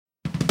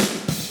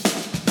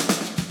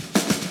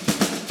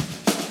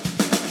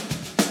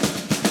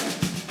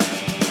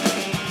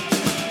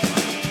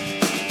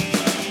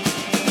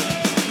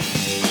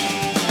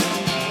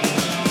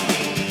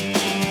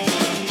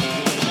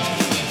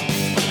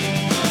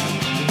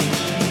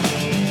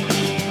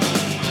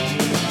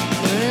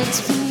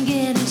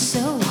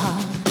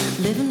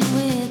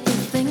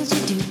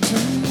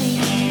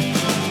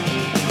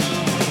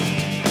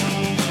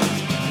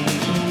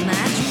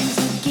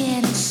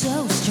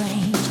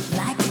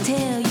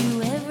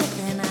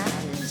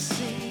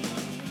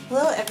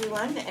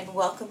everyone, and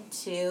welcome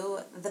to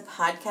the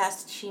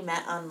podcast She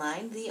Met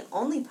Online, the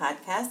only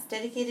podcast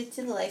dedicated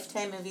to the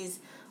Lifetime movies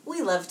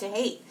we love to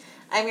hate.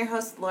 I'm your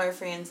host, Laura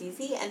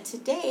Franzese, and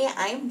today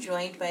I am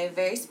joined by a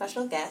very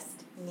special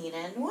guest,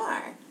 Nina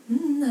Noir.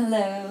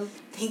 Hello.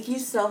 Thank you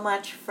so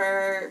much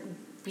for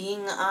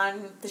being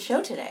on the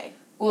show today.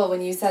 Well,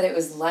 when you said it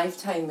was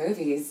Lifetime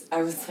movies,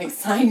 I was like,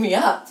 sign me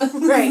up.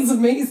 Right. This is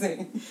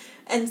amazing.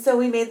 And so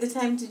we made the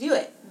time to do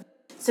it.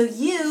 So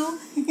you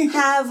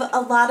have a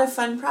lot of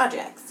fun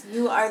projects.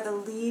 You are the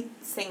lead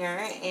singer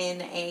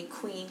in a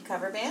Queen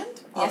cover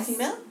band,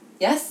 all-female?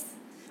 Yes.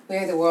 We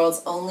are the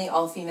world's only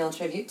all-female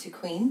tribute to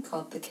Queen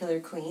called The Killer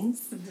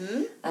Queens.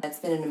 Mm-hmm. It's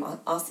been an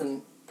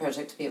awesome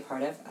project to be a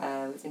part of.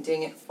 We've been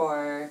doing it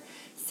for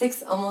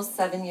 6, almost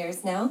 7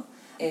 years now.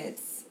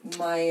 It's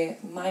my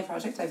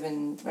project. I've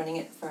been running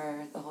it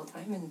for the whole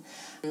time, and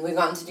we've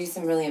gotten to do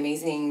some really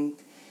amazing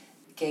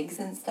gigs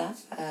and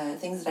stuff,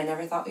 things that I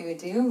never thought we would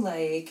do,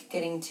 like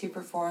getting to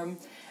perform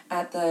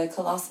at the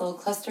Colossal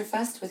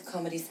Clusterfest with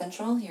Comedy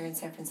Central here in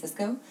San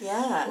Francisco.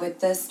 Yeah. With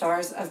the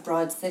stars of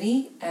Broad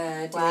City,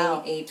 doing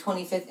Wow. a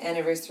 25th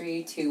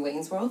anniversary to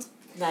Wayne's World.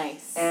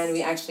 Nice. And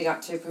we actually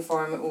got to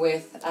perform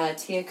with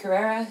Tia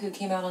Carrera, who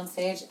came out on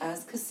stage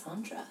as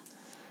Cassandra.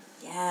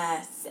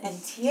 Yes, and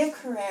Tia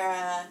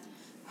Carrera,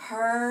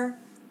 her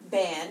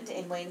band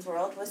in Wayne's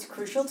World was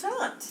Crucial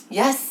Taunt.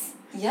 Yes.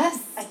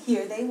 I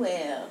hear they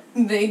will.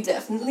 They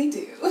definitely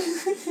do.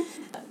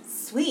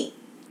 Sweet.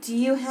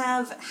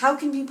 How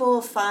can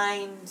people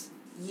find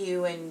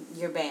you and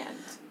your band?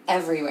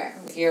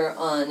 Everywhere. If you're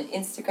on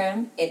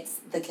Instagram, it's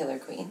The Killer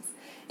Queens.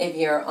 If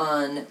you're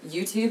on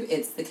YouTube,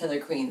 it's The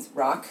Killer Queens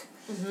Rock.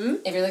 Mm-hmm.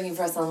 If you're looking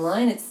for us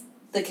online, it's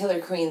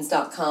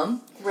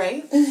thekillerqueens.com.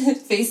 Right.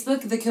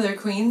 Facebook, The Killer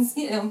Queens.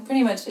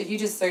 Pretty much if you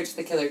just search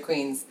The Killer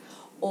Queens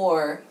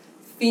or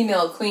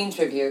Female Queen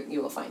Tribute,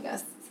 you will find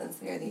us, since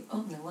we are the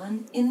only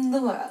one in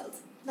the world.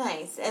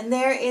 Nice. And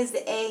there is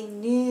a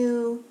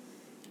new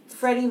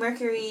Freddie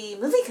Mercury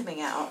movie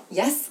coming out.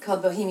 Yes,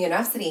 called Bohemian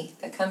Rhapsody,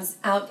 that comes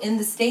out in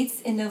the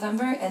States in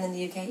November and in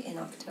the UK in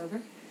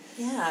October.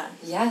 Yeah.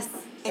 Yes,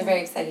 we're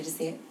very excited to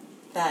see it.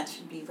 That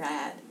should be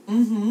rad.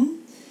 Mm-hmm.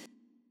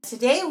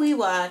 Today we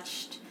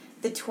watched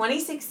the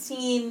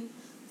 2016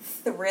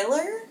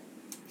 thriller?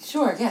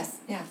 Sure, yes,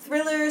 yeah.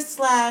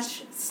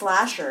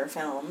 Thriller/slasher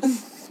film.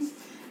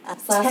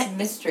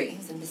 Mystery. It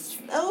was a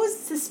mystery. Oh, it was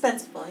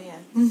suspenseful,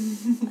 yeah.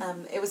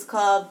 It was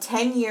called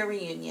 10-Year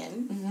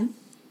Reunion. Mm-hmm.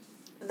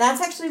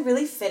 That's actually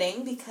really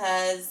fitting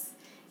because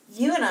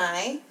you and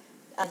I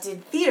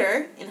did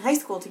theater in high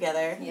school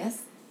together.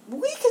 Yes.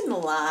 We can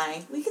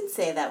lie. We can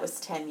say that was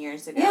 10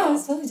 years ago. Yeah, it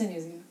was totally 10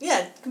 years ago.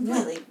 Yeah,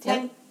 completely.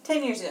 Yeah.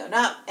 10 years ago.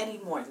 Not any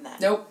more than that.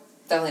 Nope,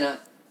 definitely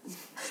not.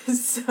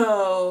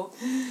 So,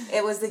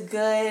 it was a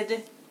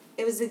good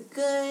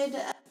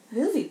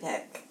movie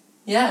pick.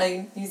 Yeah,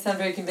 you sound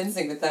very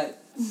convincing with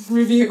that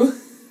review.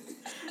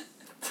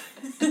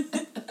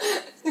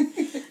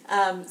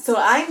 So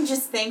I'm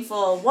just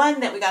thankful, 1,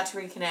 that we got to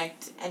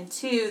reconnect, and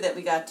 2, that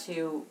we got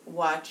to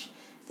watch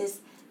this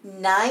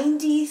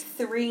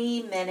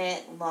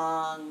 93-minute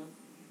long,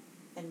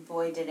 and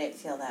boy did it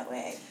feel that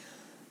way.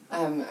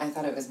 I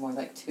thought it was more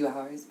like 2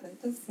 hours, but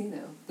that's,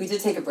 we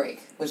did take a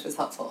break, which was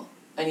helpful.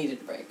 I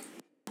needed a break.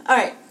 All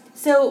right,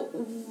 so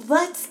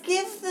let's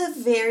give the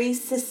very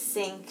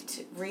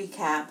succinct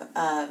recap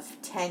of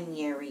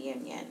 10-Year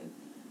Reunion.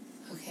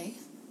 Okay.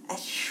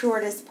 As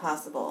short as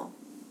possible.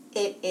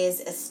 It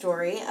is a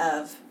story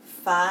of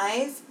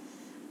 5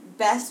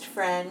 best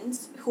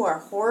friends who are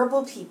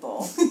horrible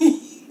people.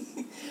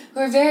 Who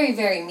are very,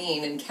 very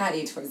mean and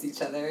catty towards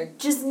each other.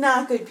 Just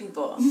not good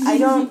people. I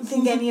don't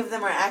think any of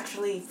them are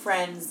actually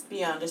friends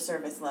beyond a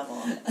service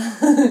level.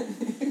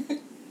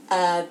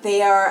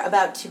 They are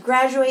about to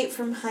graduate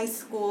from high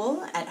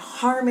school at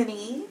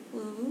Harmony.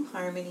 Ooh,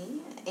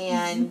 Harmony.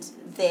 And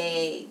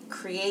they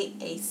create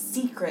a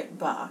secret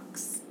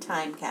box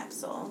time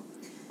capsule.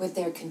 With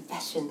their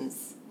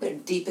confessions. Their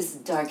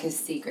deepest,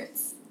 darkest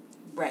secrets.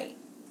 Right.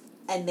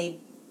 And they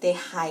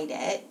hide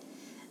it.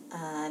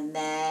 And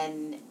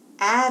then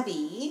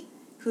Abby,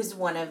 who's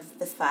one of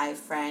the 5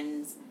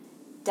 friends,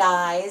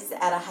 dies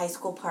at a high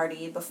school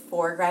party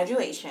before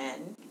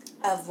graduation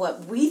of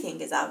what we think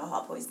is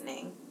alcohol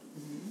poisoning.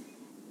 Mm-hmm.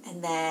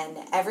 And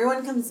then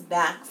everyone comes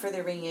back for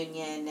the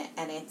reunion,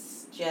 and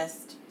it's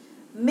just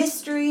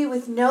mystery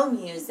with no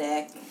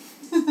music,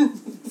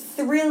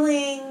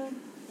 thrilling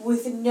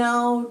with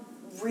no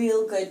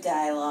real good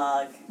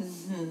dialogue.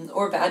 Mm-hmm.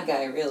 Or bad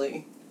guy,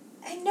 really.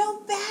 And no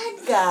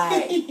bad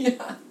guy.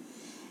 Yeah.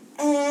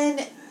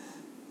 And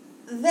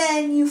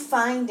then you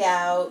find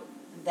out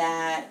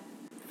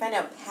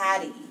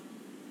Patty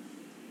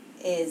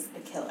is the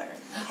killer.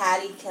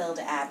 Patty killed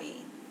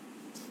Abby.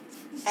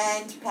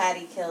 And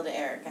Patty killed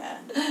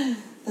Erica.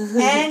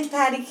 And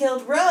Patty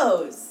killed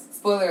Rose.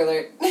 Spoiler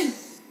alert.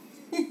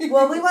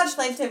 Well, we watch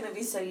Lifetime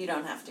movies, so you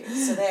don't have to.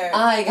 So there.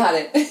 I got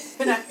it.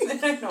 They're not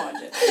going to watch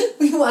it.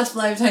 We watch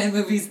Lifetime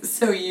movies,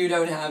 so you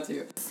don't have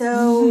to.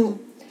 So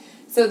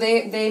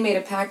they made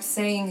a pact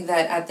saying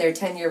that at their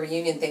 10-year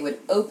reunion, they would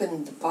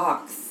open the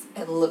box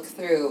and look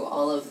through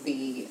all of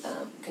the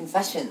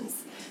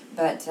confessions.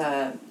 But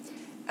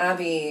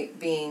Abby,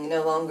 being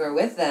no longer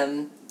with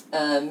them,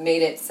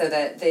 made it so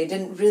that they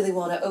didn't really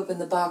want to open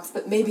the box,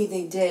 but maybe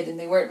they did, and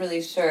they weren't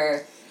really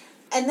sure.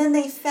 And then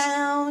they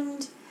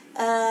found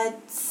a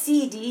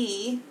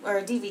CD, or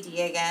a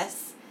DVD, I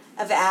guess,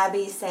 of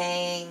Abby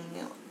saying,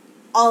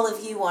 "All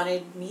of you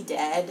wanted me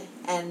dead,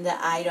 and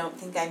I don't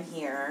think I'm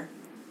here."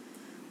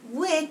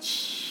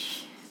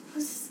 Which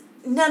was...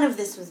 None of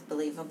this was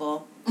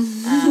believable.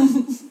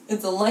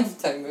 It's a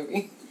Lifetime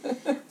movie.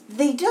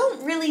 They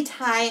don't really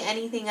tie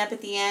anything up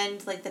at the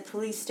end. Like, the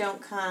police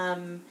don't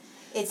come.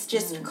 It's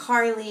just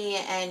Carly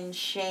and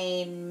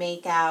Shane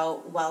make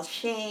out while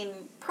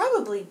Shane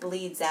probably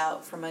bleeds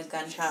out from a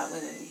gunshot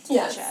wound to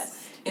the chest.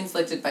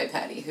 Inflicted by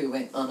Patty, who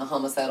went on a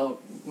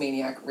homicidal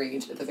maniac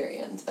rage at the very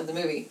end of the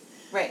movie.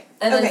 Right.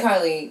 And then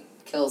Carly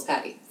kills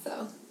Patty,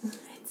 so...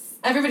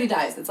 Everybody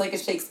dies. It's like a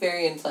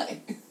Shakespearean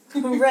play.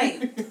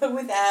 Right.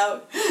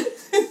 Without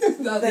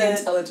the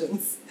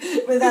intelligence.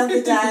 Without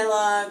the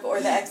dialogue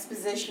or the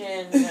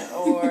exposition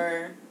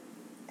or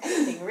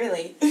anything,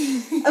 really.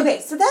 Okay,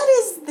 so that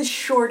is the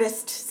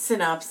shortest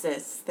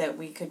synopsis that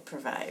we could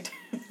provide.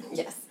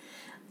 Yes.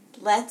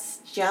 Let's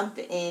jump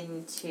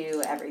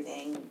into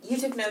everything. You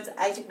took notes,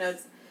 I took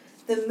notes.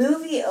 The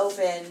movie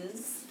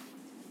opens,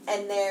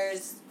 and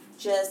there's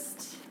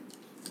just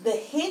the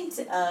hint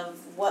of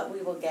what we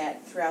will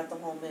get throughout the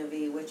whole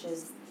movie, which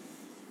is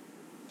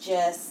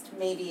just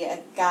maybe a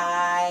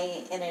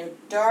guy in a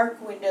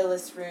dark,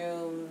 windowless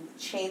room,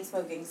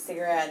 chain-smoking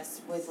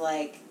cigarettes with,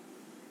 like,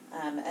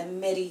 a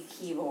MIDI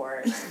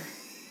keyboard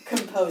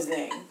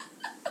composing.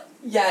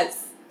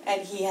 Yes.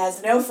 And he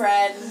has no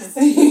friends.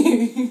 And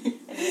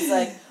he's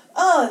like,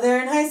 "Oh,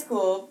 they're in high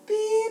school.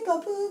 Beep,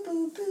 boop, boop,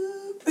 boop,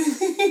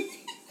 boop."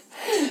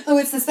 Oh,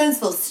 it's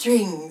suspenseful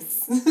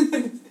strings.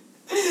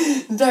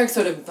 Dark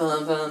sort of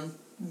bum-bum.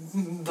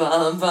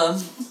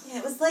 Bum-bum. Yeah,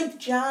 it was like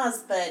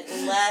Jaws, but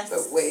less...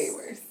 But way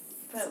worse.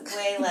 But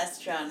way less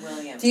John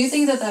Williams. Do you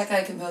think that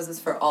guy composes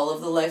for all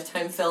of the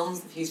Lifetime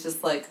films? If he's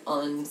just, like,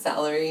 on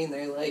salary, and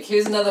they're like,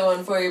 "Here's another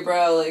one for you,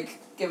 bro. Like,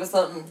 give us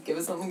something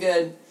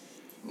good."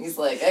 And he's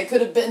like, "I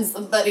could have been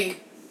somebody."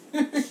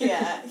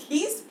 Yeah,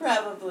 he's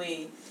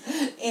probably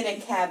in a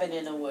cabin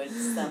in the woods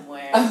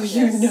somewhere. Oh,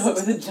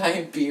 with a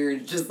giant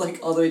beard, just, like,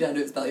 all the way down to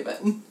his belly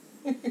button.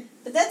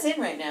 But that's in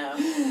right now.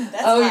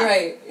 That's hot. You're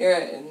right.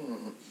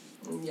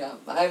 Yeah,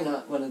 I'm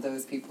not one of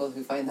those people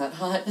who find that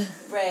hot.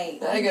 Right.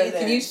 I go,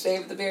 "Can you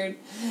shave the beard?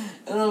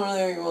 I don't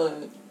really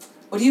want to.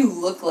 What do you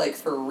look like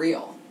for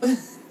real?"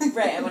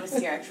 Right, I want to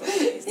see your actual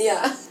face.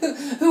 Yeah.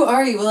 Who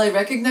are you? Will I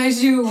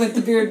recognize you with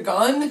the beard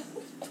gone?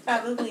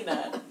 Probably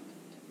not.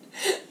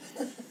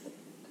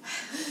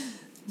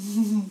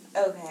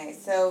 Okay,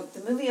 so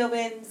the movie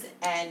opens,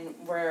 and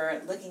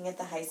we're looking at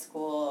the high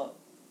school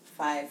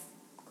 5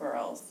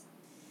 girls.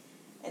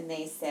 And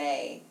they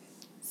say,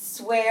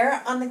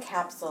 "Swear on the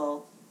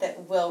capsule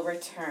that will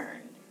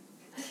return."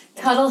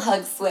 Cuddle,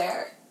 hug,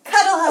 swear.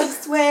 Cuddle, hug,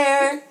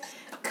 swear.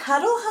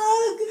 Cuddle,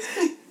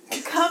 hug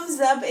comes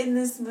up in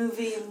this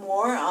movie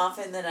more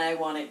often than I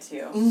want it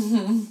to.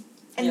 Mm-hmm.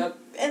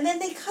 And then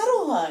they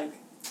cuddle, hug.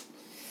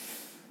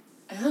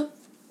 Uh-huh.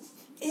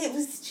 It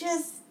was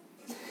just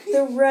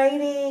the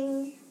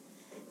writing.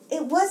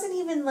 It wasn't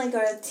even like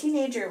a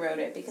teenager wrote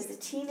it, because a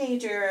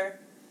teenager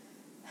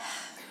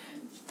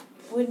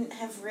wouldn't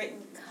have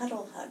written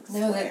cuddle, hug,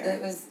 swear. No,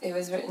 it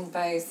was written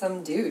by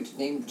some dude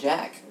named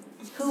Jack,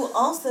 who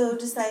also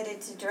decided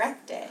to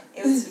direct it.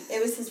 It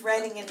was his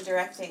writing and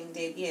directing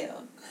debut.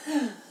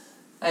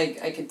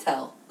 I could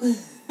tell.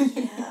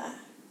 Yeah.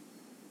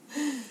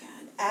 God.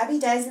 Abby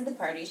dies at the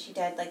party. She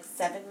died like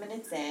 7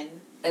 minutes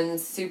in. And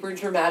super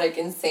dramatic,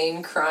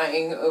 insane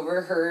crying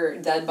over her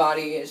dead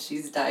body as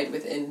she's died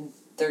within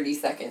 30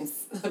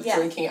 seconds of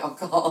drinking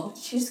alcohol.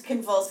 She's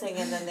convulsing,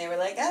 and then they were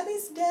like,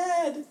 "Abby's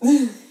dead."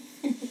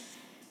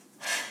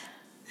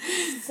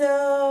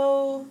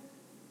 So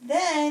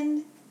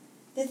then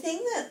the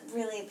thing that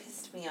really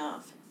pissed me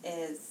off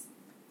is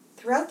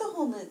throughout the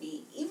whole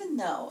movie, even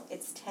though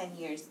it's 10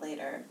 years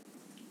later,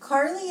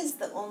 Carly is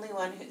the only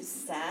one who's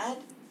sad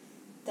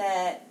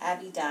that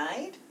Abby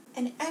died,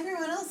 and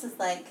everyone else is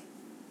like,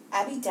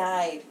 "Abby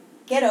died.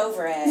 Get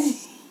over it.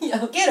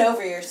 Yep. Get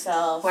over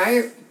yourself. Why are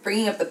you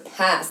bringing up the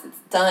past? It's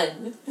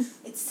done."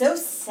 It's so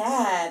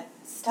sad.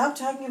 Stop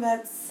talking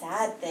about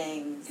sad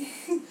things."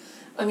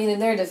 I mean, in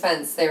their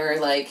defense, they were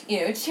like,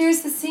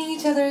 "Cheers to seeing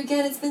each other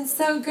again. It's been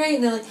so great."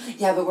 And they're like,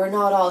 "Yeah, but we're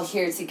not all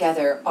here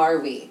together, are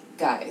we,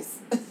 guys?"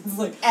 It's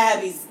like,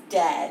 Abby's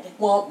dead.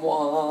 Wah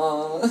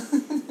wah.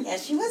 Yeah,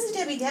 she was a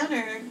Debbie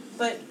Downer,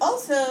 but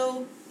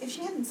also, if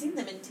she hadn't seen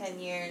them in 10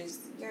 years,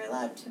 you're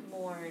allowed to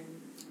mourn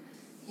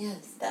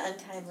Yes. the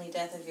untimely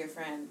death of your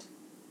friend.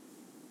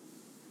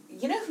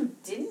 You know who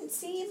didn't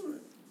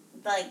seem,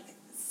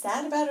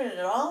 sad about it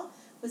at all?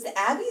 Was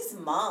Abby's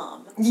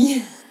mom.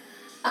 Yeah.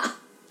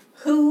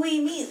 Who we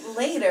meet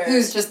later.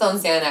 Who's just on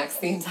Xanax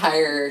the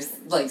entire,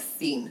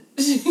 scene.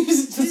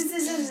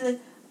 She's like,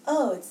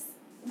 "Oh,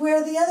 where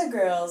are the other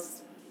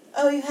girls?"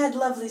 Oh, you had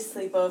lovely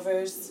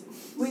sleepovers.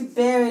 We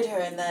buried her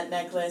in that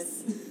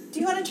necklace. Do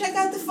you want to check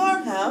out the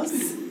farmhouse?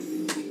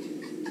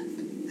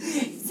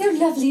 So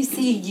lovely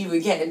seeing you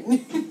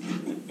again.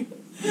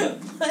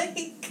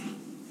 Like,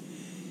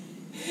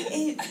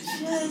 it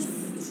just...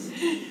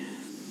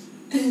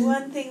 The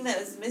one thing that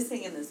was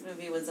missing in this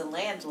movie was a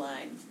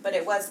landline, but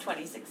it was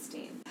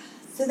 2016.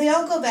 So they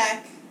all go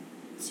back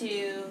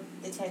to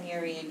the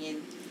 10-year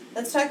reunion.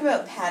 Let's talk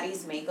about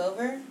Patty's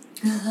makeover.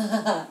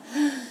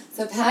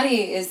 So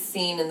Patty is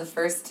seen in the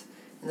first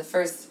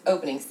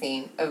opening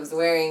scene. I was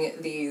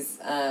wearing these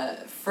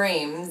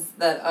frames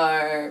that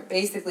are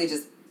basically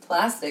just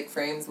plastic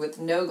frames with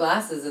no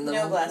glasses in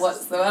them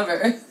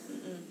whatsoever.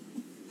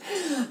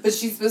 But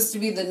she's supposed to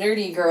be the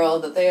nerdy girl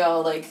that they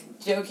all, like,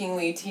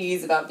 jokingly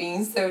tease about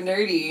being so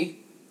nerdy.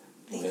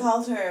 They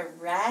called her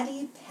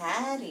Ratty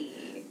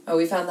Patty. Oh,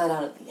 we found that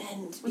out at the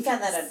end. We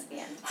found that out at the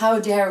end. How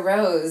dare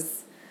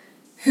Rose,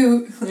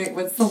 wait,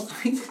 what's the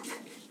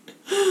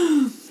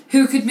line?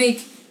 Who could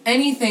make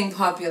anything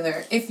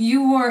popular. If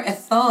you wore a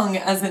thong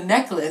as a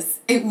necklace,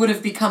 it would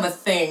have become a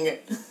thing,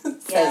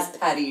 says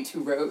Patty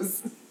to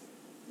Rose.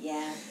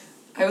 Yeah.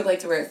 I would like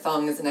to wear a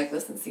thong as a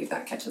necklace and see if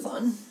that catches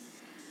on.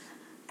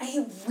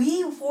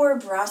 We wore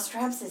bra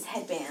straps as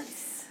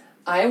headbands.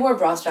 I wore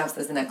bra straps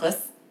as a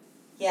necklace.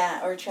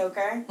 Yeah, or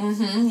choker.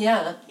 Mm-hmm,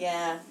 yeah.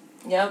 Yeah.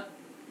 Yep.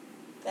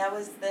 That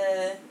was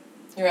the...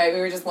 You're right, we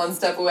were just one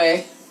step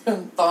away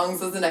from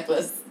thongs as a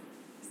necklace.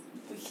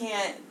 We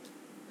can't...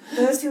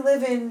 Those who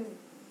live in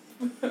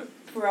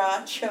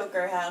bra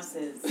choker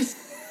houses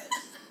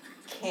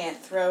can't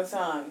throw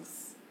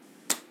thongs.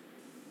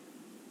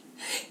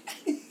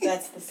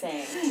 That's the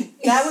saying.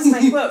 That was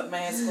my quote in my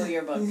high school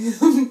yearbook.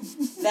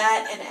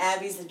 That and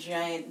Abby's a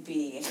giant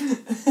bee.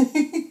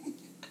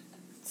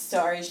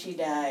 Sorry she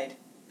died.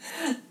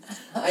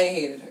 I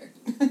hated her.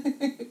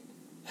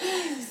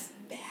 It's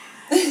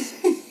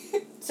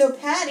bad. So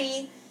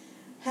Patty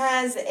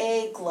has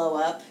a glow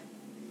up.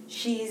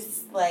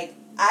 She's like,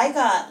 I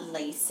got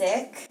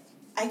LASIK.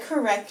 I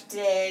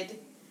corrected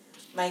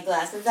my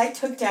glasses. I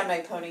took down my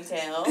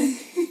ponytail.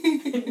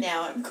 And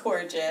now I'm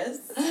gorgeous.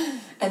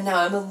 And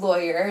now I'm a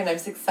lawyer and I'm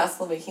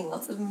successful making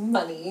lots of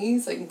money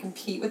so I can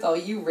compete with all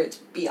you rich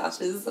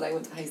biatches that I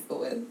went to high school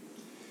with.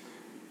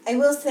 I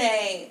will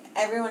say,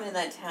 everyone in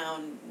that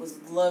town was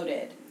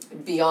loaded.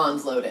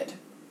 Beyond loaded.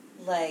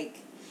 Like,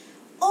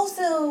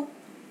 also,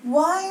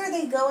 why are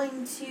they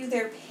going to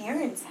their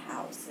parents'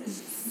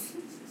 houses?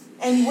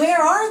 And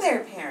where are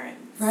their parents?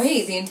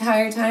 Right, the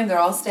entire time they're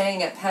all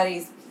staying at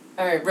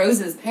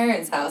Rose's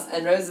parents' house,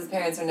 and Rose's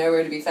parents are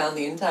nowhere to be found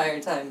the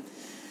entire time.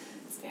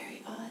 It's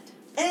very odd.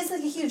 And it's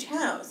like a huge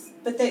house.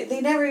 But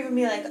they never even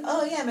be like,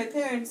 oh yeah, my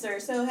parents are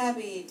so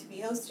happy to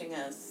be hosting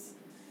us.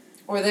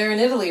 Or they're in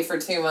Italy for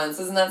 2 months.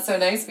 Isn't that so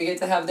nice? We get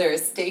to have their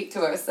estate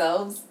to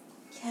ourselves.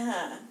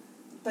 Yeah.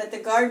 But the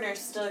gardener's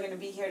still going to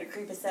be here to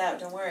creep us out,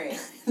 don't worry.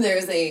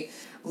 There's a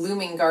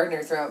looming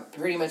gardener throughout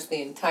pretty much the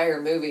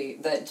entire movie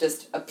that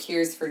just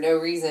appears for no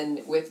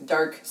reason with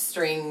dark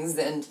strings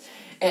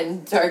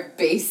and dark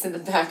bass in the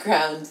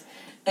background.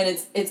 And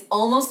it's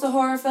almost a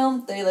horror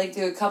film. They like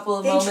do a couple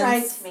of moments. They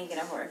tried to make it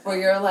a horror film. Where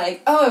you're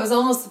like, oh, I was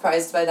almost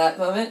surprised by that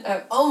moment.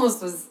 I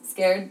almost was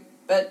scared,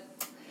 but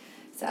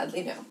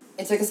sadly no.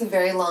 It took us a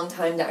very long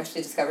time to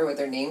actually discover what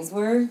their names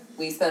were.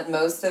 We spent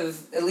most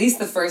of, at least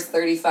the first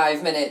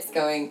 35 minutes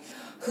going,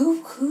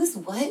 who's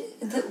what?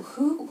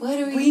 What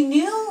are we? We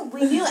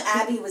knew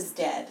Abby was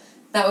dead.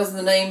 That was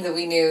the name that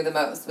we knew the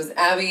most, was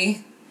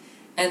Abby.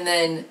 And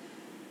then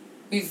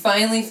we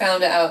finally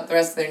found out the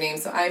rest of their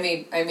names, so I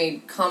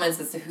made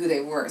comments as to who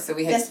they were. So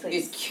we had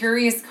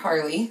Curious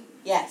Carly.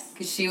 Yes.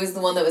 Because she was the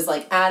one that was,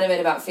 like,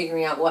 adamant about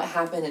figuring out what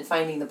happened and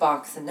finding the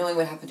box and knowing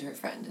what happened to her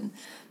friend. And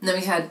then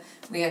we had,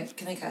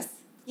 can I cuss?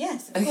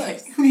 Yes, of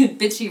course. We had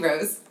Bitchy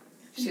Rose.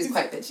 She was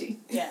quite bitchy.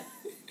 Yeah.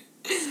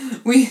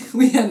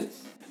 We had...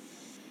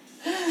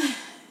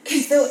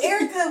 So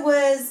Erica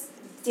was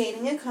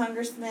dating a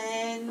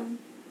congressman.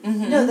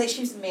 Mm-hmm. No,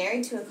 she was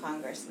married to a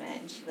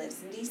congressman. She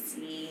lives in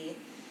D.C.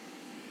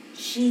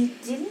 She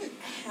didn't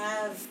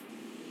have...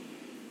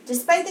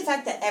 Despite the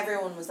fact that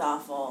everyone was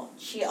awful,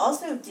 she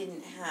also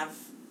didn't have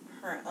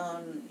her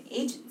own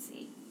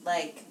agency.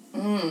 Like,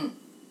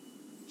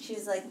 she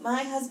was like,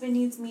 my husband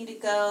needs me to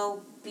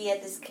go be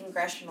at this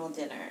congressional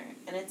dinner.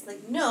 And it's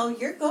like, no,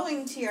 you're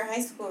going to your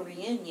high school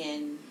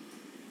reunion.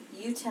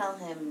 You tell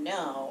him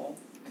no,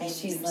 and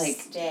she's you like,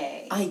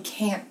 stay. I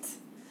can't.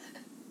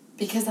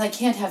 Because I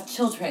can't have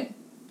children.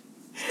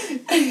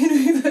 And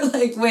we were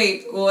like,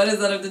 wait, what does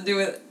that have to do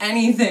with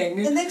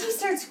anything? And then she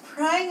starts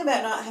crying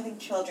about not having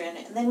children.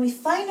 And then we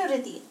find out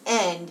at the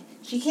end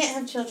she can't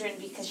have children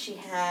because she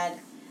had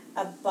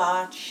a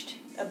botched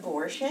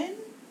abortion.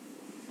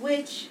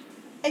 Which,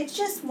 I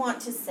just want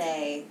to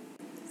say,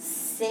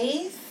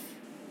 safe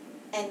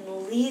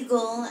and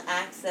legal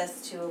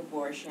access to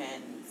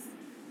abortions,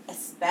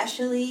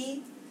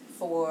 especially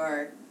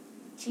for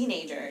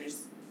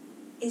teenagers,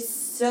 is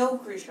so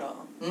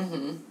crucial.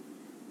 Mm-hmm.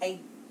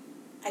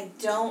 I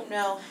don't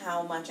know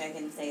how much I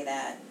can say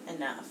that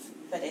enough,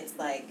 but it's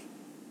like,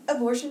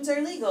 abortions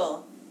are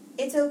legal.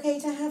 It's okay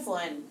to have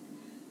one.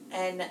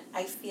 And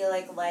I feel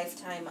like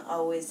Lifetime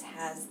always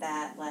has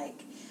that,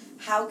 like,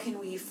 how can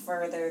we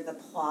further the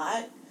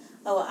plot?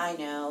 Oh, I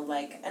know,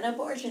 like an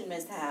abortion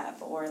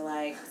mishap or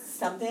like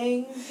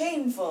something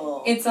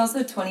painful. It's also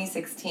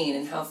 2016,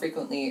 and how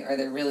frequently are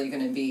there really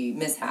going to be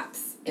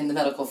mishaps in the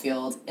medical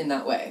field in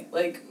that way?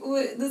 Like,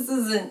 this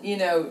isn't,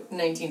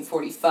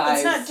 1945.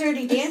 It's not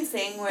Dirty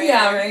Dancing where...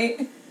 Yeah, right?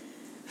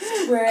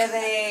 Where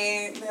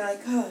they're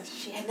like, oh,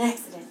 she had an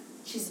accident.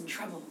 She's in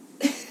trouble.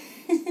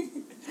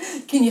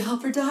 Can you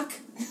help her, Doc?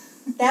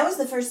 That was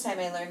the first time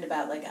I learned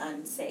about, like,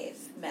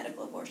 unsafe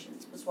medical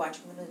abortions, was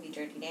watching the movie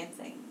Dirty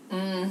Dancing.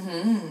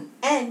 Mm-hmm.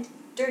 And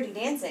Dirty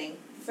Dancing,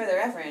 for the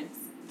reference,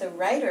 the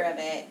writer of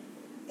it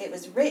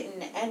was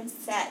written and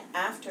set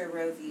after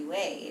Roe v.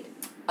 Wade.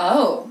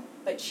 Oh.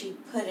 But she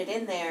put it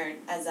in there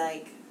as,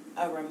 like,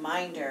 a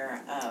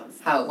reminder of...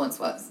 how it once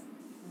was.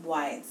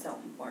 Why it's so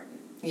important.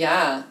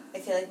 Yeah. I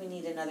feel like we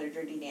need another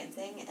Dirty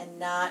Dancing, and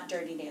not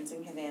Dirty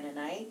Dancing Havana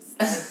Nights.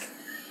 Like...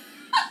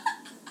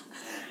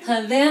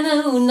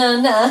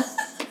 Havana, na.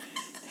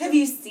 Have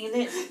you seen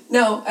it?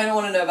 No, I don't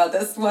want to know about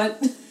this.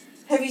 What?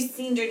 Have you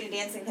seen Dirty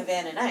Dancing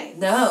Havana Nights?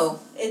 No.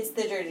 It's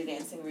the Dirty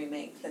Dancing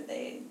remake that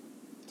they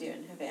do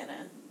in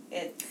Havana.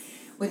 It's...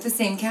 with the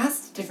same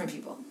cast? Different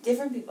people?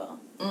 Different people.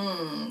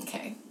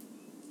 Okay.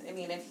 I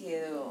mean, if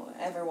you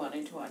ever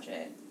wanted to watch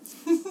it,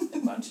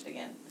 watch it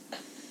again.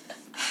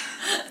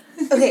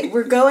 Okay,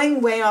 we're going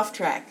way off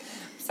track.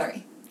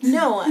 Sorry.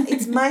 No,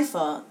 it's my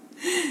fault.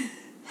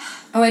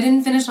 Oh, I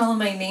didn't finish all of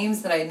my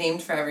names that I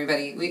named for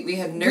everybody. We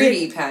had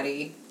Nerdy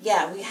Patty.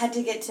 Yeah, we had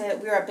to get to...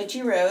 we were at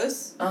Bitchy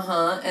Rose.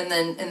 Uh-huh. And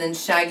then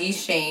Shaggy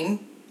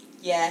Shane.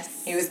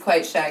 Yes. He was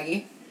quite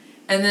shaggy.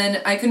 And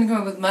then I couldn't come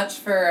up with much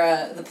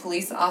for the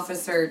police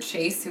officer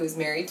Chase, who was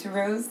married to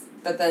Rose.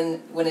 But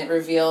then when it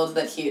revealed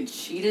that he had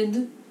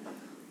cheated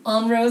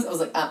on Rose, I was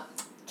like,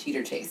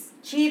 Cheater Chase.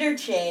 Cheater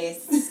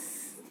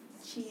Chase.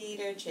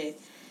 Cheater Chase.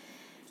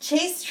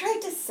 Chase tried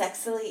to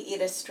sexily eat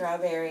a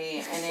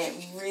strawberry, and it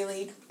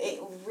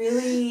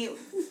really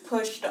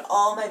pushed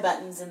all my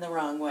buttons in the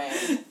wrong way.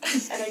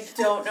 And I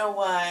don't know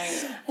why.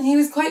 And he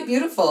was quite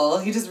beautiful.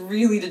 He just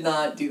really did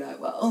not do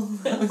that well.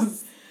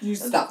 You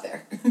stop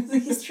there.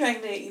 He's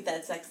trying to eat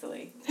that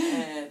sexily,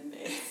 and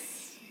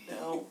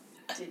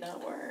did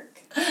not work.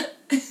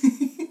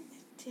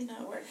 Did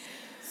not work.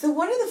 So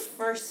one of the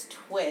first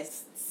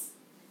twists,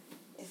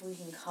 if we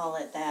can call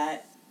it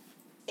that,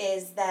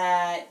 is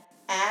that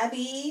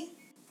Abby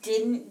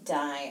didn't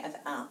die of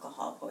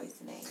alcohol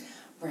poisoning.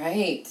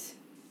 Right.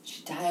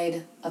 She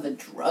died of a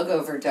drug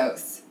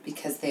overdose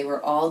because they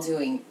were all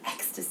doing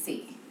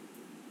ecstasy.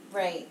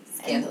 Right.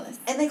 Scandalous.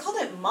 And they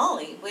called it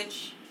Molly,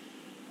 which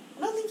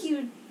I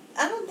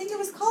don't think it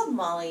was called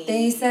Molly.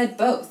 They said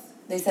both.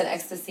 They said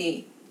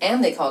ecstasy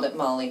and they called it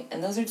Molly,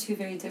 and those are two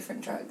very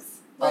different drugs,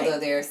 right. Although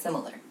they are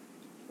similar.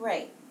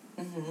 Right.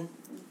 Mm-hmm.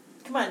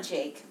 Come on,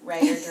 Jake,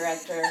 writer,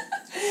 director.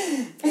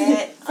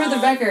 For the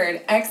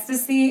record,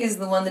 ecstasy is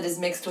the one that is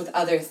mixed with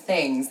other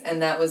things,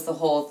 and that was the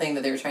whole thing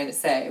that they were trying to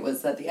say,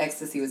 was that the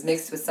ecstasy was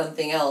mixed with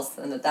something else,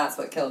 and that's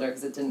what killed her,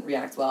 because it didn't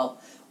react well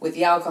with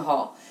the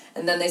alcohol.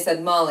 And then they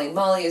said Molly.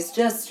 Molly is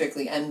just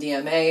strictly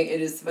MDMA.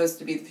 It is supposed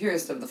to be the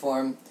purest of the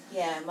form.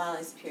 Yeah,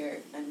 Molly's pure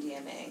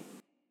MDMA.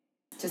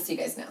 Just so you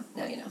guys know.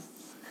 Now you know.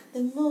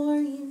 The more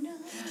you know.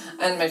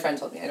 And my friend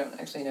told me. I don't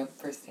actually know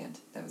firsthand.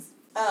 That was...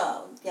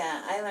 oh,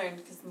 yeah, I learned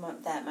because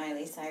that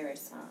Miley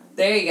Cyrus song.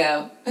 There you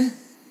go.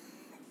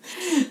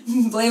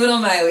 Blame it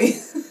on Miley.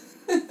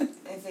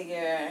 I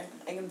figure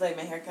I can blame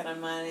my haircut on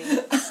Miley.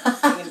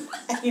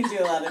 I can do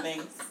a lot of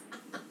things.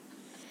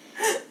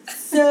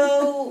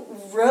 So,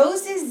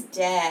 Rose is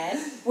dead.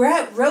 We're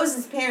at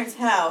Rose's parents'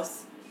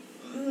 house.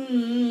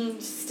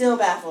 Still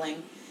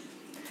baffling.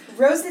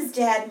 Rose's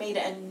dad made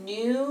a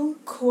new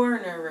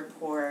coroner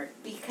report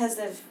because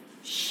of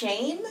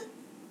shame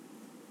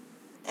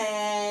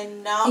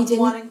and not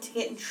wanting to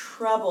get in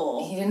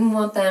trouble. He didn't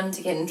want them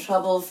to get in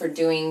trouble for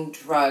doing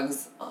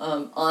drugs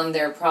on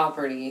their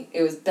property.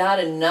 It was bad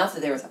enough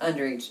that there was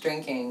underage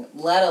drinking,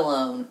 let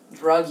alone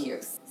drug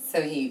use.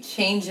 So he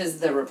changes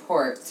the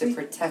report to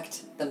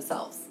protect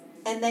themselves.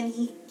 And then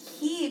he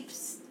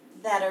keeps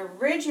that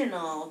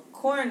original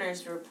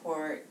coroner's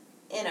report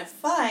in a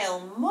file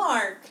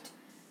marked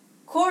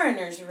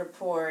coroner's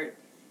report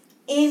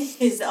in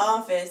his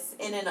office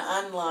in an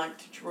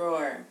unlocked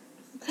drawer.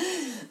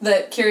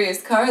 That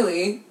curious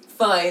Carly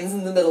finds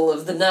in the middle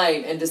of the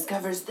night and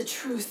discovers the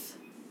truth.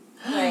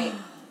 Right.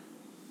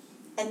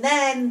 And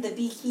then the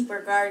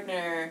beekeeper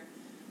gardener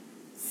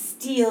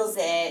steals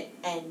it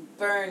and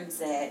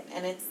burns it.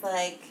 And it's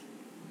like,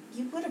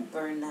 you would have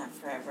burned that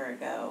forever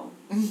ago.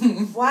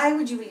 Why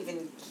would you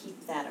even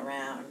keep that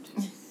around?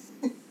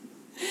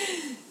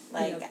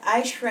 Like, yep.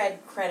 I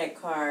shred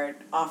credit card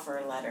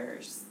offer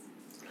letters.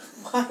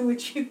 Why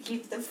would you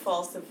keep the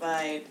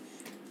falsified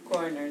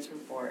coroner's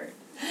report?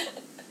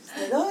 It's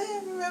like, oh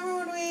yeah, remember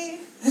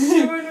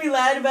when we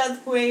lied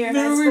about the way your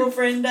high school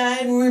friend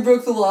died? When we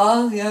broke the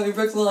law? Yeah, we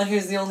broke the law.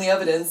 Here's the only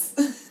evidence.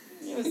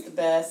 It was the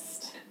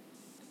best.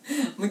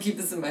 I'm gonna keep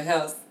this in my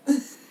house.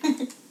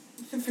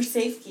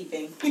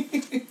 safekeeping.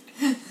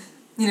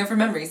 For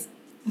memories.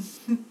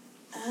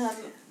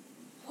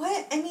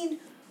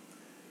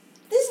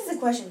 This is a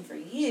question for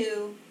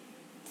you.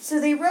 So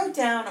they wrote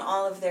down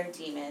all of their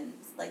demons,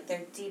 like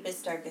their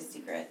deepest, darkest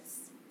secrets.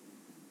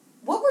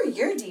 What were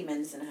your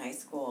demons in high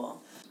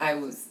school? I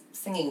was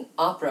singing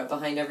opera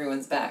behind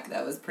everyone's back.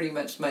 That was pretty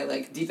much my,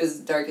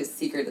 deepest, darkest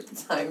secret at the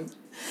time.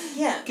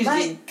 Yeah.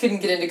 Because you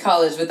couldn't get into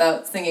college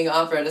without singing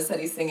opera to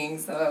study singing,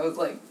 so I was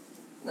like,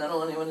 I don't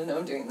want anyone to know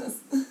I'm doing this.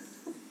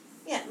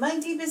 Yeah, my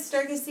deepest,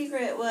 darkest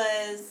secret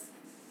was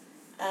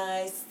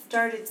I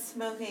started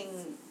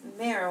smoking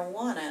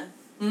marijuana.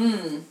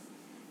 Mm.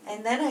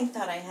 And then I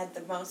thought I had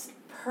the most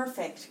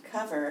perfect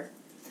cover.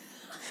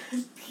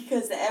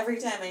 Because every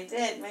time I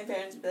did, my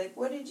parents would be like,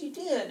 what did you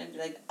do? And I'd be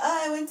like,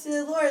 I went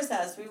to Laura's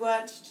house. We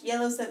watched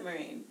Yellow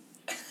Submarine.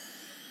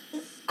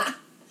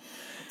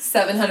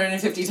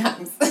 750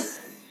 times.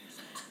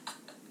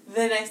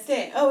 The next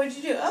day, what'd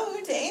you do? We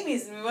went to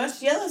Amy's and we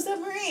watched Yellow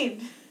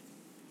Submarine.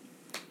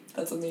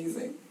 That's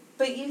amazing.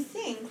 But you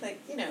think,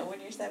 when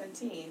you're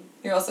 17.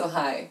 You're also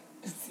high.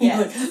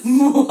 Yes.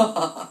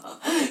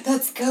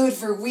 That's code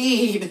for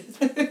weed.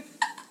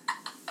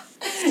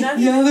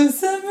 Yellow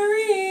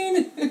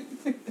Submarine.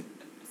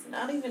 It's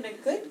not even a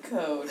good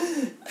code.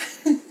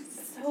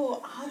 It's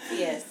so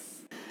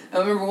obvious. I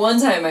remember one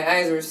time my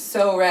eyes were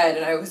so red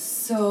and I was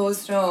so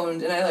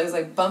stoned and I was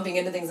bumping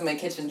into things in my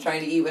kitchen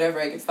trying to eat whatever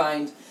I could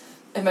find.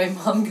 And my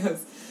mom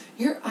goes,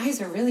 your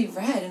eyes are really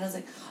red. And I was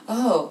like,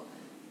 oh,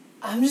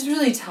 I'm just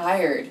really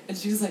tired. And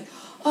she was like,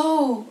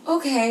 oh,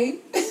 okay.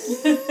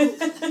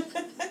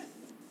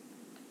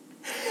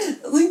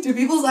 Do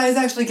people's eyes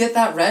actually get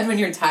that red when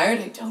you're tired?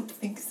 I don't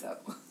think so.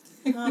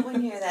 Not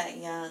when you're that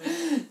young.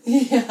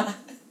 Yeah.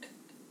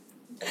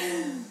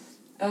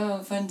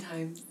 Oh, fun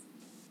times.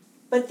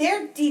 But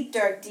their deep,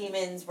 dark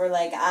demons were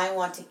I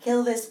want to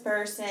kill this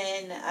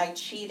person. I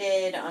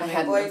cheated on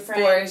my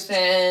boyfriend.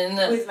 Abortion.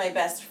 With my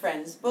best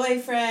friend's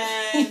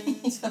boyfriend.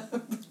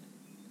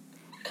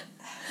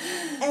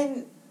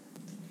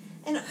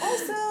 And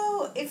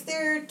also, if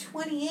they're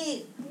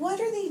 28, what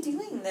are they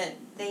doing that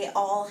they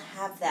all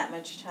have that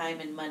much time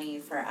and money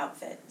for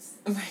outfits?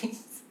 Right.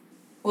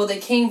 Well, they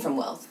came from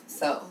wealth,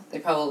 so they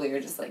probably are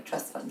just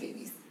trust fund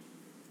babies.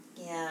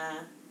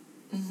 Yeah.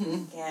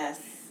 Mm-hmm. Yes.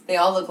 They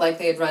all look like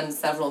they had run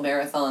several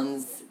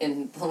marathons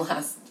in the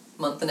last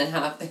month and a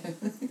half.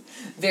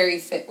 Very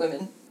fit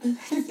women.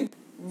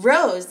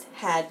 Rose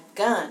had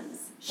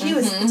guns. She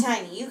was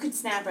tiny. You could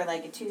snap her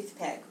like a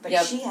toothpick, but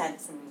she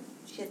had some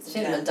She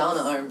had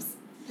Madonna arms.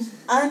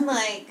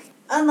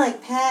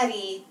 Unlike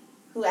Patty,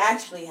 who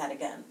actually had a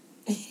gun.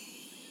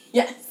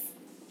 Yes.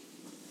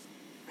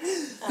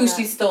 Who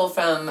she stole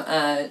from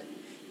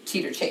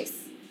Cheater Chase.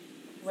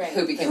 Right.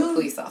 Who became a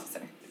police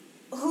officer.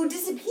 Who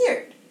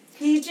disappeared.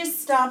 He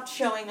just stopped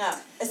showing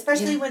up,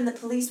 especially when the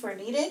police were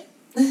needed.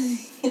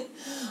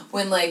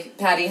 When,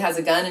 Patty has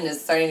a gun and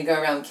is starting to go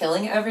around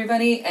killing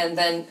everybody, and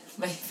then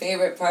my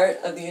favorite part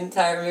of the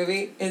entire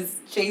movie is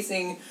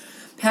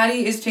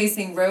Patty is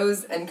chasing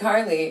Rose and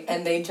Carly,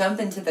 and they jump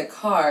into the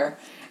car,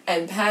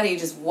 and Patty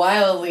just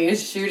wildly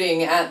is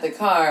shooting at the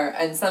car,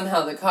 and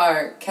somehow the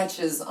car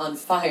catches on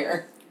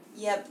fire.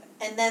 Yep,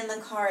 and then the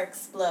car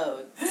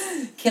explodes.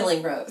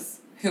 Killing Rose,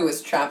 who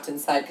was trapped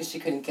inside because she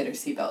couldn't get her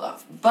seatbelt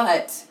off.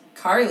 But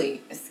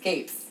Carly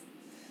escapes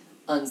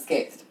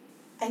unscathed.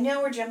 I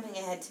know we're jumping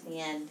ahead to the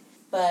end,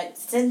 but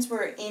since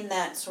we're in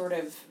that sort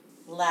of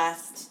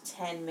last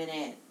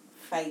 10-minute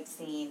fight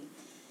scene,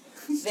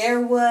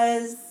 there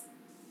was,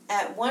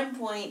 at one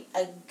point,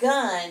 a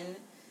gun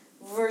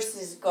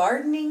versus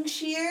gardening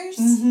shears.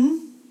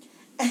 Mm-hmm.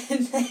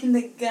 And then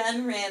the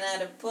gun ran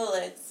out of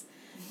bullets,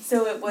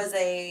 so it was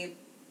a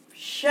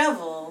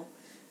shovel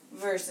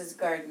versus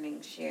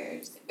gardening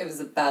shears. It was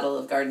a battle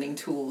of gardening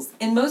tools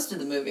in most of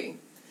the movie.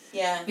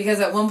 Yeah. Because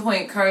at one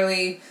point,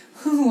 Carly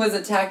was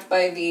attacked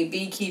by the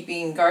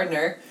beekeeping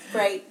gardener.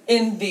 Right.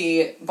 In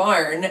the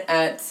barn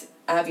at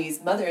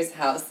Abby's mother's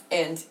house,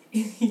 and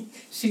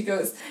she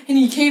goes, and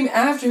he came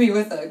after me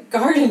with a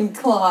garden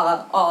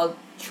claw, all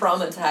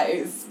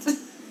traumatized.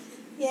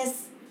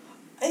 Yes.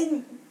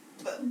 And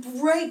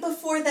right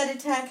before that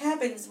attack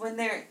happens, when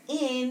they're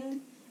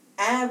in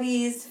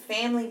Abby's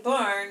family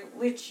barn,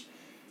 which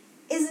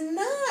is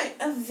not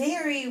a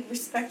very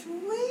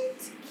respectable way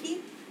to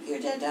keep your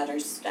dead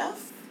daughter's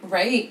stuff.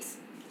 Right.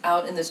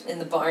 Out in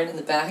the barn in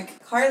the back.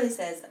 Carly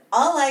says,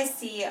 all I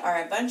see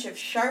are a bunch of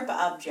sharp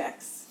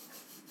objects.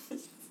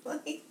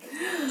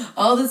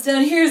 All that's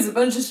down here is a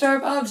bunch of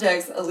sharp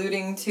objects,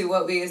 alluding to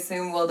what we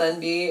assume will then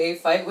be a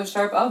fight with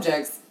sharp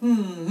objects.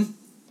 And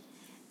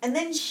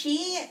then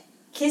she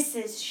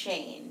kisses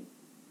Shane.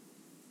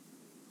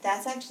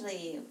 That's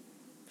actually...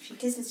 She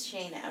kisses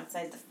Shane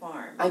outside the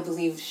farm. I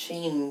believe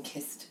Shane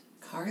kissed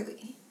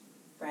Carly.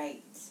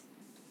 Right.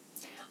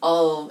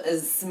 All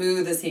as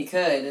smooth as he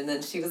could, and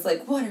then she was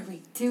like, what are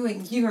we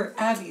doing? You were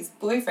Abby's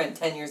boyfriend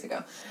 10 years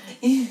ago.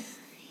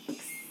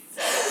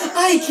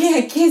 I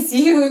can't kiss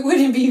you. It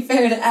wouldn't be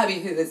fair to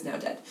Abby, who is now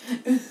dead.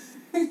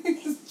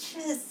 It's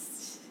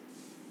just...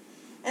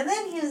 And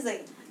then he was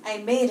like, I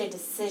made a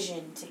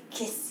decision to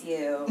kiss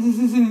you.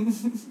 And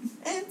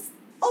it's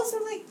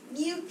also like,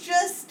 you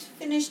just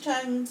finished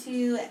talking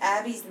to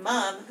Abby's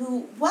mom,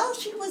 who, while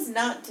she was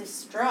not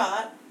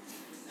distraught,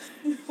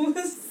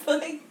 was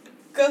like,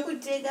 go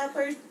dig up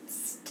her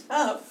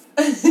stuff.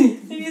 And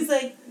he's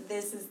like,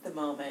 this is the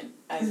moment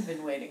I've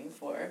been waiting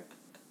for.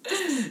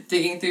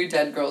 Digging through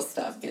dead girl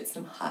stuff gets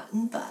him hot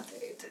and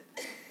bothered.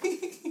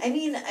 I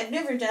mean, I've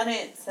never done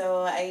it,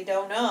 so I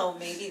don't know.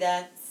 Maybe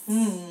that's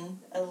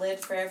a lid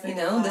for every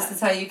pot. This is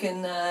how you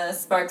can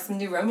spark some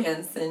new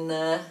romance in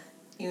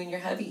you and your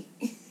hubby.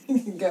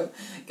 go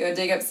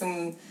dig up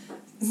some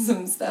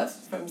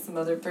stuff from some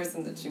other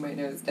person that you might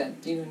know is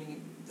dead. Do you know what I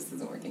mean? This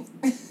isn't working.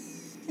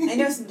 I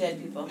know some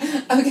dead people.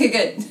 Okay,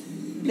 good.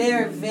 They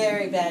are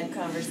very bad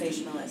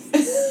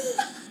conversationalists.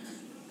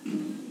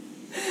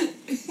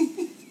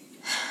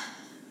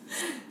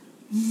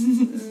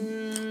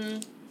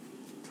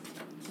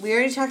 We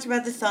already talked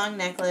about the thong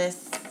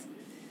necklace.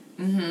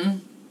 Mm-hmm.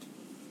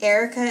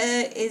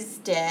 Erica is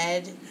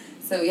dead.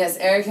 So, yes,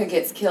 Erica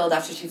gets killed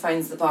after she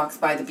finds the box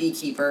by the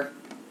beekeeper.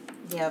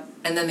 Yep.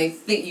 And then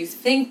you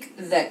think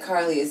that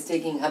Carly is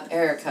digging up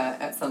Erica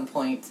at some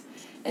point,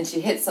 and she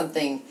hits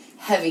something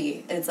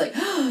heavy, and it's like,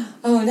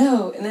 oh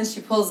no, and then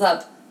she pulls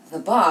up the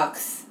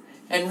box,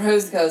 and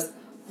Rose goes,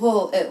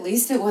 well, at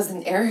least it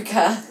wasn't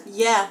Erica.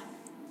 Yeah.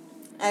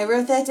 I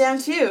wrote that down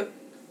too.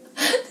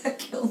 That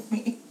killed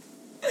me.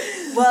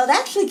 Well, it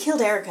actually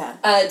killed Erica.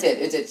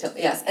 It did kill,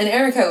 yes. And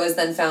Erica was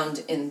then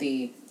found in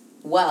the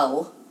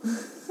well,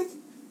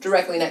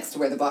 directly next to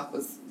where the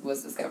box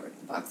was discovered.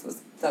 The box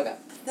was dug up.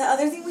 The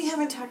other thing we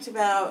haven't talked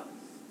about,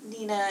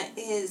 Nina,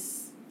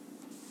 is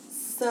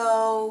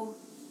so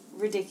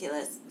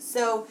ridiculous.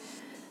 So,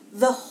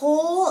 the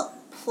whole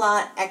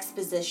plot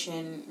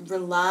exposition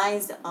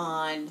relies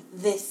on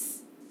this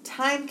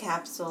time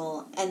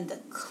capsule and the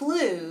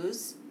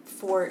clues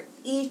for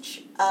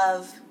each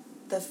of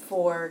the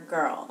 4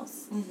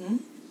 girls. Mm-hmm.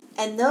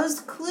 And those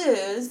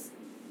clues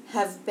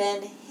have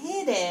been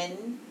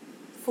hidden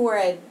for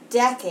a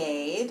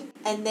decade,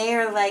 and they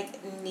are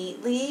like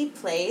neatly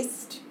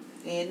placed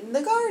in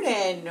the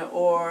garden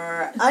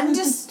or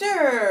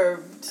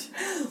undisturbed.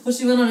 Well,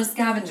 she went on a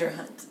scavenger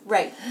hunt.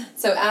 Right.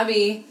 So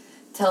Abby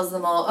tells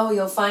them all, oh,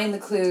 you'll find the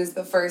clues,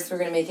 but first we're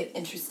going to make it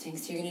interesting,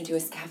 so you're going to do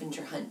a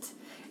scavenger hunt.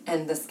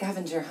 And the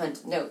scavenger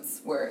hunt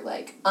notes were,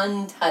 like,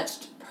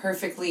 untouched,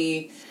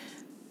 perfectly,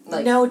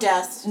 like... No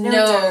dust, no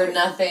dirt.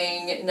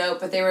 Nothing, no,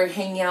 but they were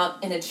hanging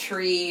out in a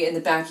tree in the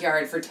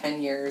backyard for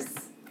 10 years.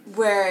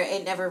 Where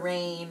it never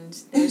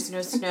rained, there's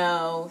no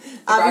snow. The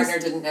gardener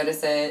didn't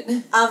notice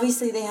it.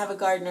 Obviously they have a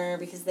gardener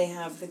because they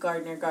have the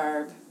gardener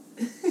garb.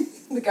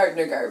 The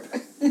gardener garb.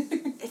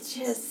 It's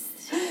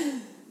just...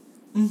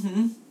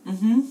 Mm-hmm.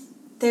 Mm-hmm.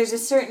 There's a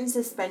certain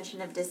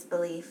suspension of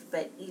disbelief,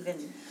 but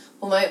even...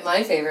 Well,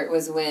 my favorite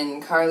was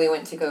when Carly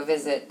went to go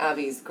visit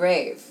Abby's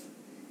grave,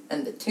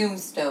 and the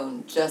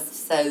tombstone just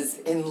says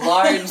in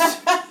large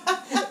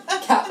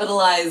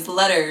capitalized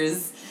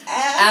letters,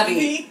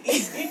 Abby.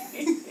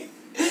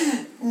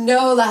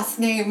 No last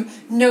name,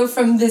 no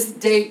from this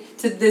date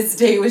to this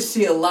day was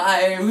she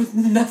alive,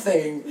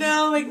 nothing.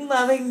 No, like,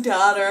 loving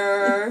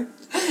daughter.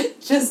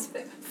 Just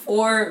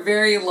 4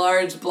 very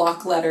large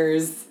block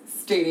letters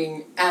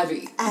stating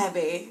Abby.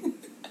 Abby.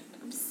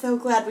 I'm so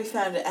glad we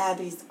found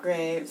Abby's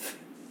grave.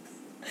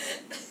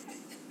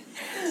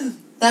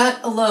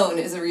 That alone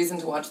is a reason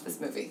to watch this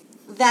movie.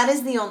 That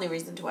is the only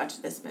reason to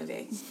watch this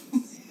movie.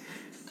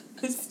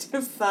 Is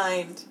to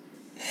find...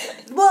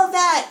 Well,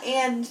 that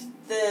and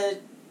the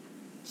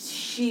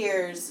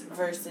shears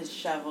versus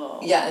shovel.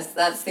 Yes,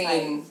 that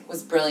scene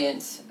was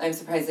brilliant. I'm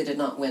surprised they did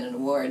not win an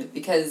award,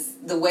 because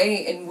the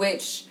way in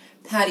which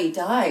Patty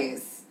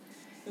dies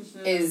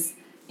is,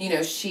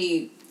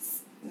 she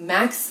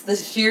smacks the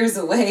shears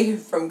away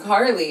from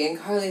Carly, and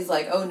Carly's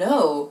like, oh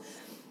no,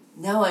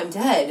 now I'm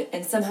dead.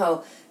 And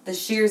somehow the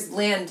shears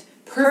land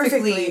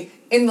perfectly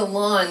in the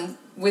lawn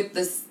with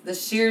the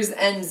shears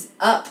ends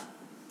up.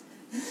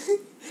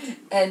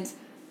 And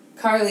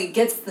Carly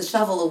gets the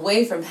shovel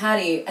away from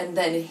Patty and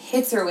then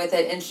hits her with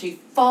it, and she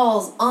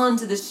falls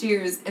onto the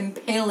shears,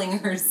 impaling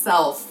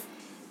herself.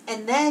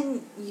 And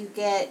then you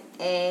get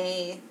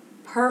a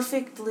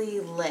perfectly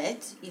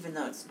lit, even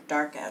though it's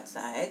dark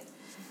outside,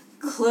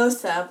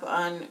 close-up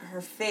on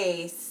her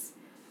face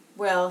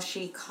while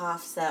she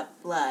coughs up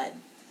blood.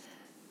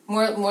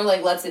 More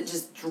like lets it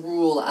just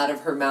drool out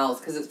of her mouth,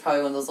 because it's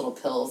probably one of those little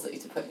pills that you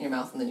have to put in your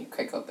mouth and then you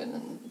crack open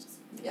and just,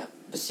 yeah.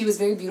 But she was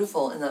very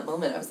beautiful in that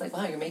moment. I was like,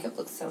 wow, your makeup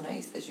looks so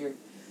nice as you're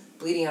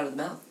bleeding out of the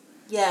mouth.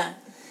 Yeah.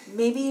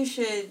 Maybe you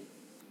should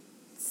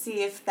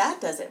see if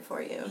that does it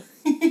for you.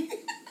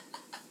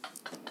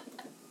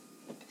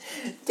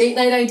 Date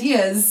night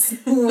ideas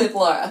with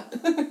Laura.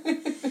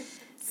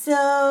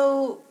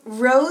 So,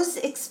 Rose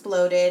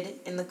exploded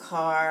in the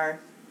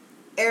car.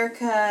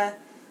 Erica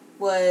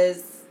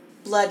was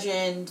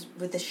bludgeoned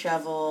with a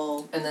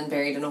shovel. And then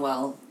buried in a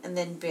well.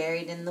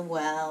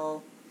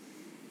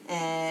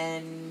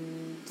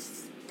 And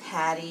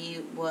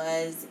Patty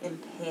was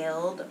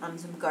impaled on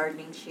some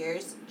gardening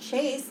shears.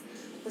 Chase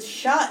was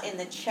shot in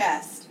the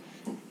chest.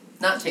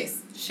 Not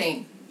Chase.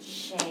 Shane.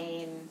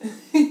 Shane.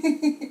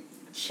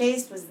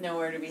 Chase was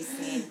nowhere to be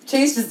seen.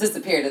 Chase just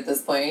disappeared at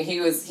this point. He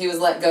was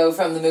let go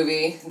from the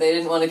movie. They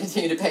didn't want to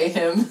continue to pay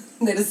him.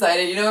 They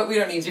decided, you know what, we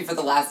don't need you for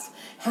the last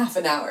half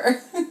an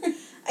hour.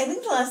 I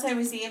think the last time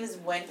we see him is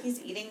when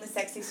he's eating the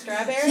sexy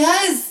strawberry.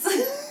 Yes!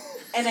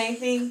 And I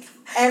think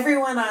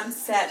everyone on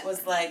set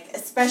was like,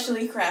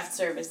 especially craft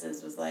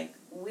services, was like,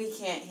 we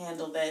can't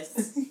handle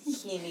this.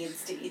 He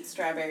needs to eat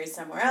strawberries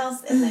somewhere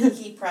else. And then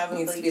he probably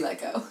needs to be let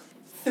go.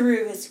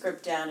 Threw his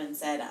script down and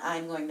said,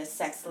 I'm going to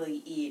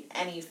sexily eat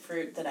any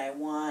fruit that I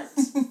want.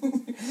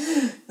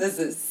 This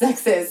is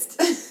sexist.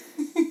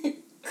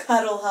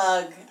 Cuddle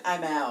hug,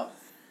 I'm out.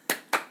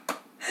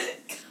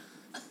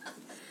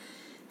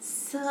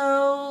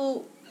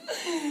 So,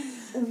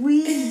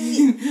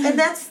 and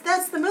that's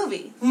the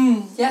movie.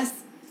 Yes,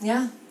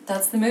 yeah,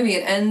 that's the movie.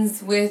 It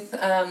ends with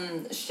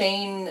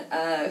Shane,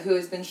 who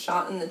has been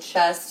shot in the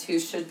chest, who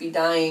should be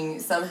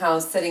dying, somehow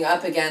sitting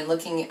up again,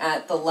 looking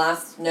at the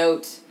last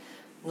note,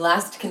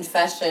 last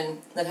confession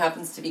that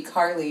happens to be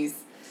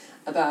Carly's,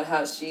 about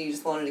how she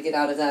just wanted to get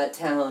out of that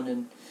town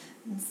and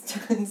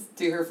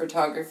do her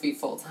photography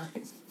full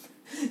time.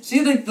 She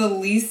had like the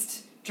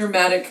least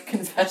dramatic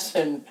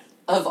confession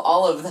of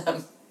all of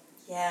them.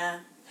 Yeah.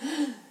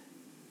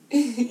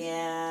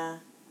 Yeah.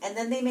 And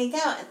then they make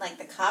out, and like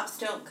the cops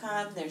don't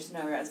come, there's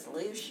no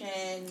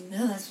resolution.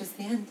 No, that's just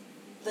the end.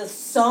 The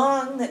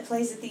song that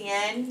plays at the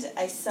end,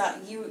 I saw,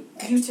 you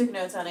took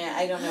notes on it,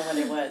 I don't know what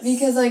it was.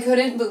 Because I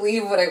couldn't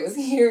believe what I was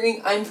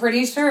hearing. I'm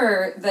pretty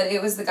sure that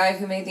it was the guy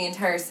who made the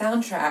entire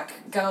soundtrack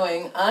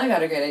going, I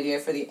got a great idea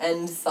for the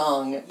end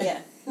song.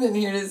 Yeah. And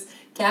here it is,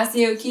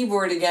 Casio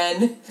keyboard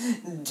again,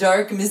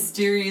 dark,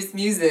 mysterious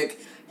music,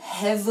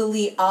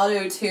 heavily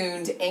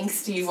auto-tuned,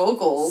 angsty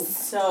vocals.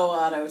 So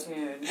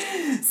auto-tuned.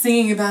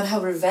 Singing about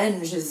how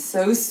revenge is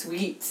so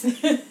sweet.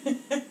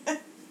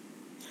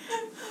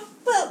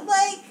 But,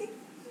 like,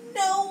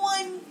 no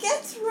one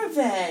gets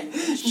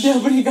revenge.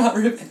 Nobody got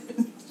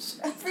revenge.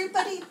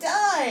 Everybody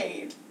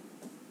died.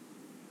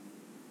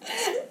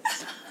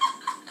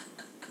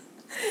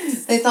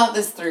 They thought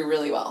this through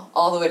really well,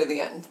 all the way to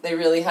the end. They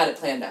really had it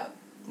planned out.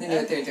 They knew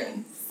what they were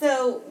doing.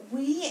 So,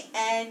 we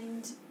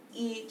end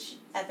each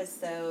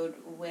episode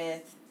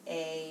with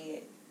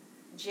a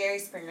Jerry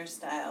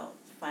Springer-style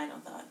final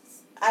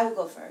thoughts. I will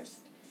go first.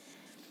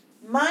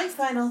 My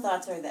final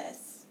thoughts are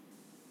this.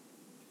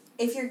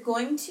 If you're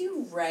going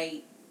to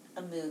write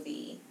a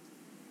movie,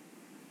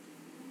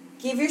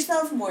 give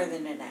yourself more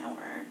than an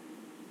hour.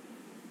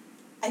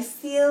 I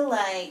feel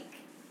like...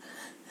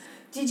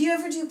 Did you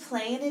ever do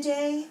Play in a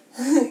Day?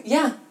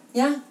 Yeah.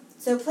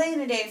 So Play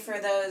in a Day, for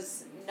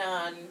those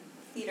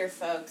non-theater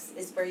folks,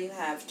 is where you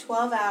have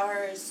 12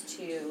 hours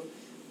to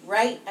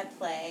write a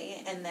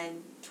play and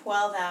then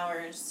 12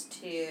 hours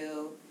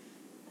to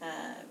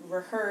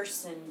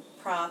rehearse and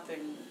prop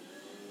and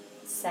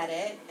set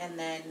it. And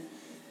then,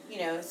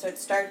 so it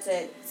starts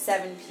at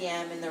 7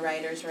 p.m. and the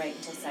writers write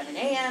until 7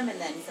 a.m. And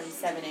then from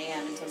 7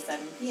 a.m. until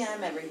 7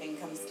 p.m. everything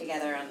comes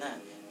together on the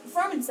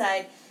performance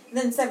side. And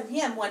then 7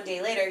 p.m. one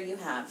day later you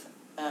have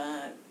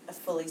a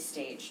fully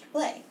staged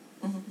play.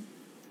 Mm-hmm.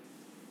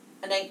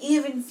 And I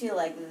even feel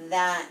like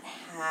that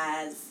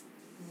has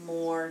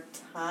more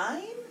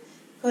time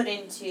put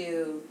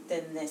into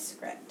than this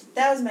script.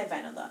 That was my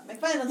final thought. My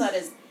final thought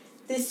is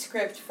this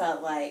script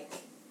felt like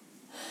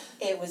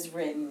it was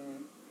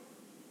written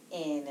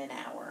in an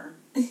hour.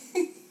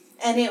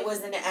 And it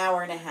was an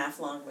hour and a half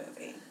long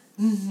movie.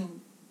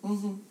 Mm-hmm.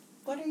 Mm-hmm.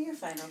 What are your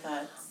final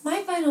thoughts?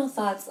 My final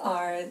thoughts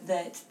are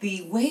that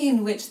the way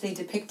in which they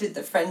depicted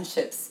the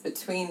friendships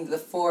between the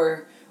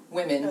 4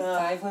 women,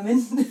 5 women?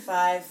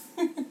 5.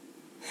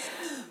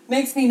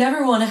 Makes me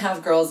never want to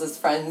have girls as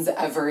friends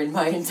ever in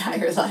my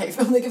entire life.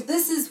 I'm like, if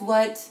this is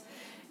what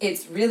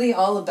it's really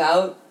all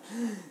about,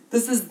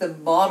 this is the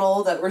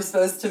model that we're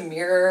supposed to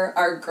mirror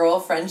our girl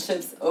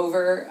friendships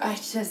over,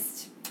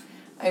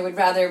 I would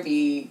rather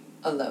be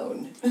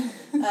alone.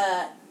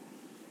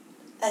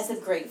 That's a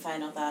great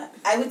final thought.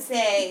 I would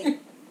say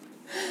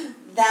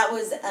that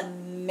was a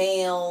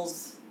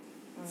male's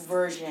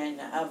version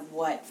of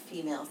what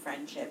female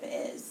friendship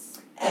is.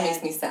 That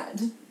makes me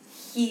sad.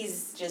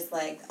 He's just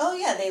like, oh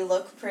yeah, they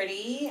look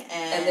pretty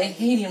and they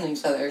hate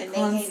each other and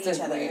constantly. They hate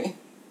each other.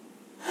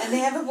 And they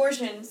have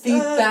abortions. The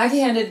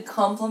backhanded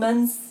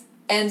compliments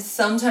and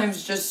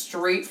sometimes just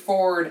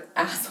straightforward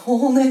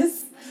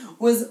assholeness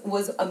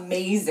was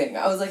amazing.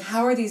 I was like,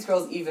 how are these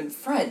girls even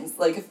friends?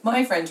 Like, if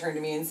my friend turned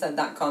to me and said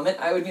that comment,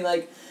 I would be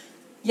like,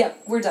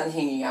 yep, we're done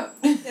hanging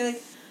out. They're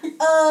like,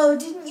 oh,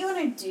 didn't you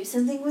want to do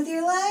something with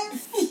your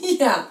life?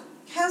 Yeah.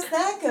 How's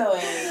that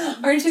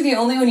going? Aren't you the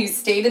only one who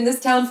stayed in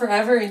this town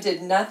forever and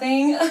did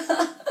nothing?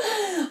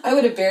 I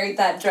would have buried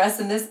that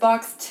dress in this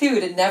box, too,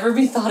 to never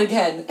be thought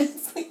again.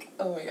 It's like,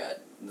 oh my god,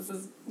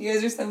 you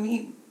guys are so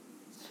mean.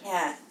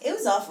 Yeah, it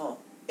was awful.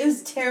 It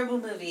was a terrible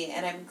movie,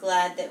 and I'm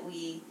glad that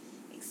we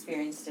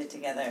experienced it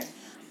together.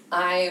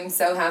 I am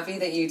so happy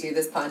that you do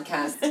this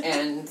podcast,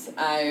 and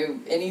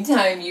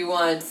anytime you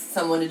want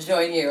someone to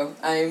join you,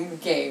 I'm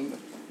game.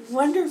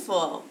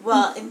 Wonderful.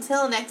 Well,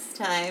 until next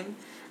time,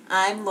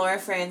 I'm Laura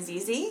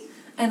Franzese.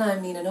 And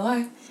I'm Nina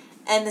Noir.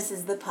 And this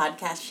is the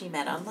podcast She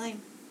Met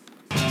Online.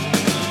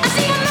 I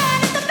see a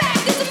man at the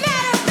back, as a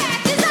matter of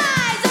fact, his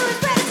eyes are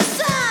as red as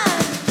the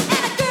sun.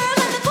 And a girl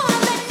in the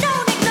corner that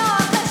don't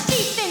ignore, 'cause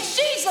she thinks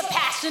she's the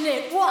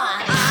passionate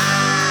one.